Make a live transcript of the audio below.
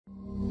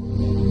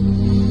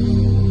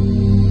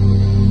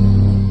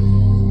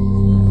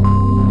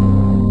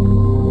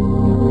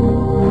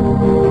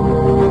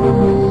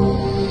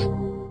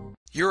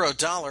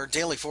dollar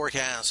daily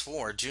forecast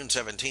for June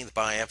 17th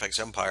by FX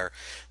Empire.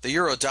 The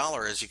euro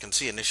dollar, as you can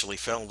see, initially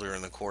fell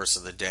during the course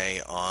of the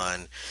day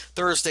on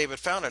Thursday, but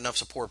found enough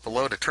support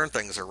below to turn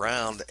things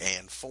around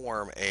and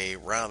form a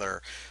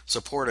rather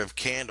supportive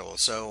candle.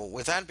 So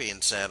with that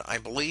being said, I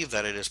believe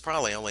that it is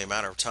probably only a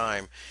matter of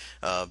time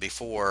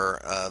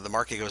before the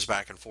market goes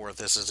back and forth.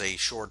 This is a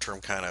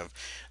short-term kind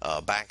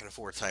of back and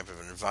forth type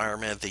of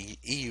environment. The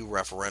EU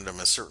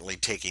referendum is certainly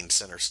taking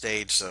center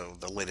stage, so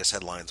the latest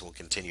headlines will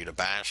continue to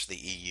bash the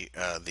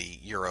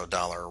euro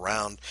dollar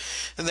around,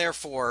 and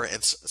therefore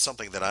it's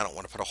something that I don't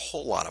want to put a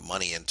whole lot of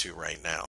money into right now.